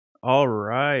All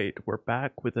right, we're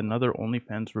back with another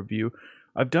OnlyFans review.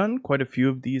 I've done quite a few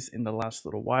of these in the last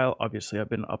little while. Obviously, I've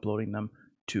been uploading them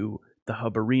to the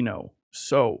Hubbarino,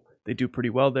 so they do pretty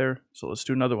well there. So let's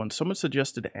do another one. Someone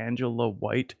suggested Angela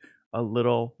White a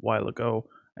little while ago,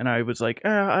 and I was like,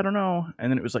 I don't know.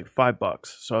 And then it was like $5,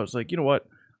 so I was like, you know what?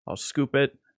 I'll scoop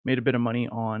it. Made a bit of money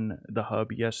on the Hub,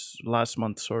 last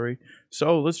month, sorry.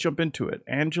 So let's jump into it.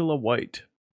 Angela White.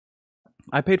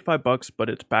 I paid $5, but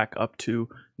it's back up to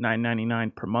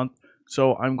 $9.99 per month.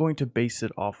 So I'm going to base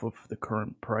it off of the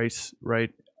current price,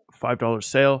 right? $5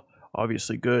 sale,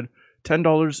 obviously good.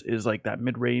 $10 is like that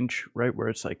mid-range, right? Where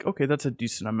it's like, okay, that's a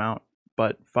decent amount,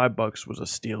 but $5 was a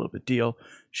steal of a deal.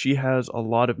 She has a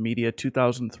lot of media,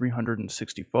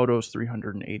 2,360 photos,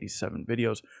 387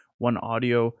 videos, one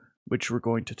audio, which we're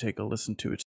going to take a listen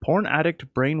to. It's Porn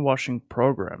Addict Brainwashing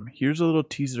Program. Here's a little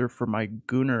teaser for my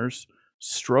gooners,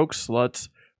 stroke sluts,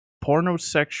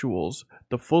 pornosexuals.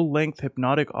 The full-length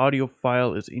hypnotic audio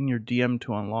file is in your DM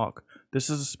to unlock. This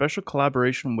is a special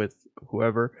collaboration with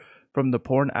whoever from the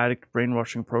Porn Addict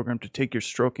Brainwashing Program to take your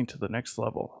stroking to the next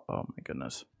level. Oh my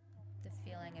goodness. The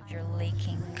feeling of your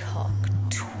leaking cock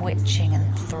twitching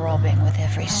and throbbing with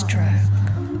every stroke.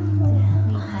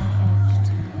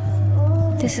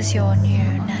 This is your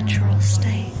new natural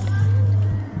state.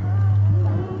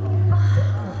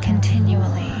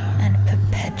 Continually and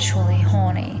perpetually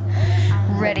horny,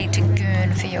 ready to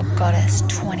goon for your goddess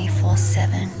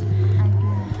 24/7.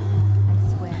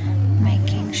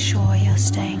 Making sure you're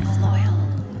staying loyal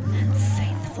and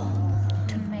faithful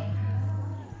to me.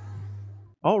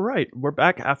 All right, we're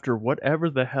back after whatever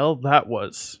the hell that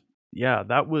was. Yeah,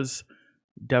 that was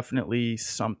definitely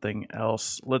something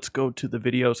else. Let's go to the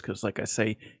videos because, like I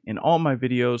say, in all my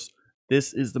videos,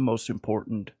 this is the most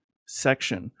important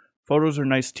section. Photos are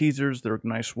nice teasers, they're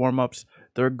nice warm-ups,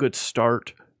 they're a good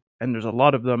start, and there's a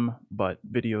lot of them, but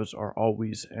videos are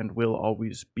always and will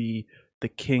always be the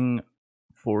king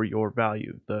for your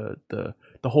value, the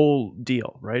whole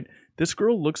deal, right? This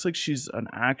girl looks like she's an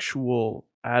actual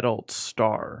adult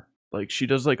star. Like, she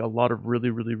does like a lot of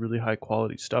really high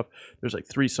quality stuff. There's like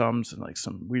threesomes and like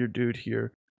some weird dude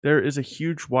here. There is a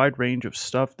huge wide range of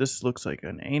stuff. This looks like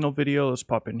an anal video. Let's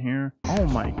pop in here. Oh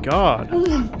my god.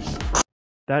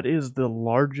 That is the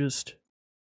largest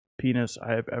penis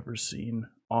I have ever seen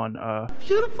on a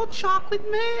beautiful chocolate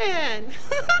man.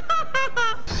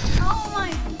 Oh my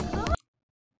god.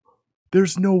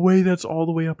 There's no way that's all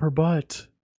the way up her butt.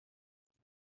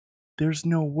 There's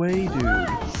no way, dude.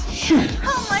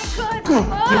 Oh my god.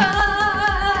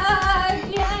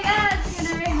 Yes.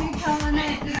 It's gonna make me come on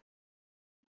it.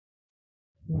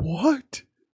 What?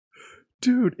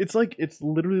 Dude, it's like, it's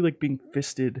literally like being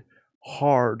fisted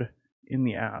hard in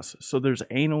the ass. So there's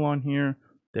anal on here,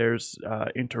 there's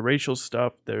interracial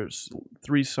stuff, there's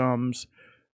threesomes,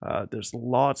 there's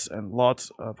lots and lots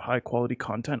of high quality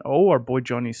content. Oh, our boy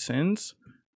Johnny Sins.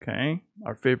 Okay,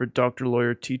 our favorite doctor,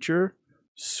 lawyer, teacher.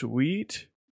 Sweet.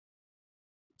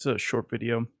 It's a short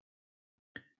video.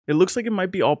 It looks like it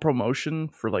might be all promotion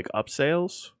for like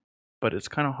upsales, but it's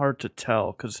kind of hard to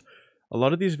tell because a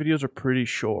lot of these videos are pretty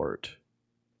short.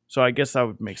 So I guess that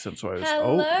would make sense why I was.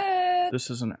 Hello. Oh, this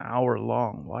is an hour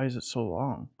long. Why is it so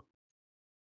long?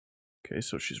 Okay,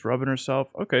 so she's rubbing herself.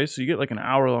 Okay, so you get like an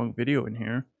hour-long video in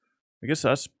here. I guess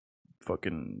that's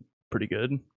fucking pretty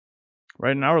good.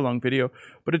 Right, an hour-long video.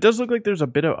 But it does look like there's a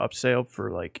bit of upsale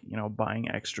for, like, you know, buying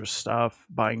extra stuff,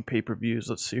 buying pay-per-views.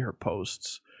 Let's see her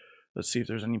posts. Let's see if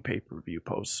there's any pay-per-view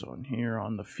posts on here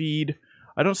on the feed.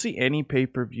 I don't see any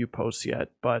pay-per-view posts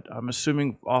yet, but I'm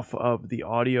assuming off of the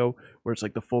audio, where it's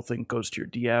like the full thing goes to your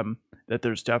DM, that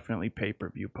there's definitely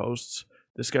pay-per-view posts.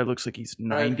 This guy looks like he's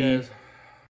 90. Right,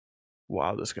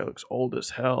 wow, this guy looks old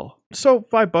as hell. So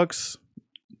 $5,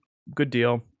 good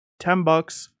deal.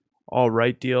 $10, all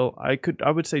right deal. I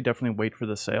would say definitely wait for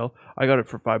the sale. I got it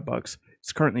for $5.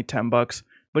 It's currently $10,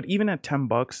 but even at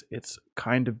 $10, it's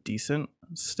kind of decent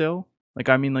still. Like,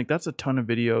 I mean, like, that's a ton of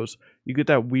videos. You get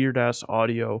that weird ass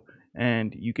audio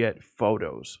and you get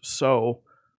photos. So,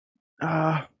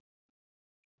 I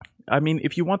mean,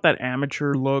 if you want that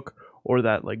amateur look or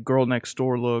that like girl next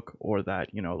door look or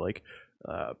that, you know, like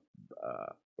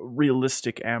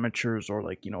realistic amateurs or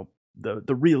like, you know,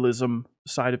 the realism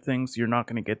side of things, you're not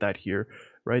going to get that here,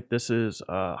 right? This is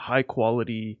high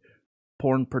quality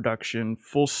porn production,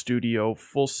 full studio,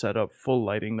 full setup, full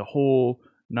lighting, the whole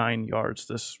 9 yards.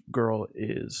 This girl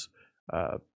is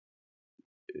a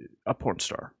porn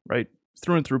star, right?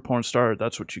 Through and through porn star.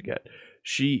 That's what you get.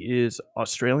 She is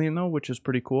Australian though, which is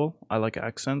pretty cool. I like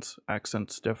accents.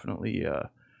 Accents definitely,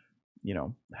 you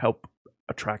know, help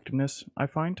attractiveness, I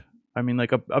find. I mean,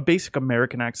 like a basic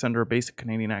American accent or a basic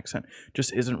Canadian accent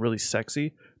just isn't really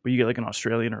sexy, but you get like an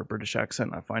Australian or a British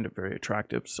accent, I find it very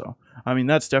attractive. So, I mean,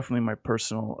 that's definitely my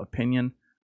personal opinion.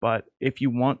 But if you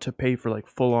want to pay for like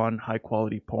full on high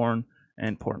quality porn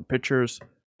and porn pictures,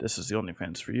 this is the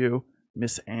OnlyFans for you,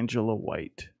 Miss Angela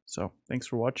White. So, thanks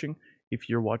for watching. If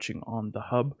you're watching on the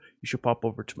hub, you should pop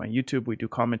over to my YouTube. We do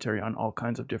commentary on all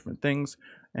kinds of different things.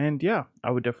 And yeah,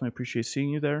 I would definitely appreciate seeing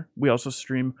you there. We also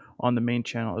stream on the main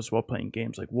channel as well, playing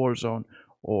games like Warzone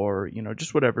or, you know,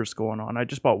 just whatever's going on. I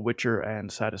just bought Witcher and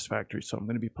Satisfactory, so I'm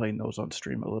going to be playing those on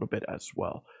stream a little bit as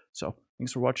well. So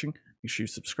thanks for watching. Make sure you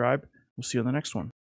subscribe. We'll see you on the next one.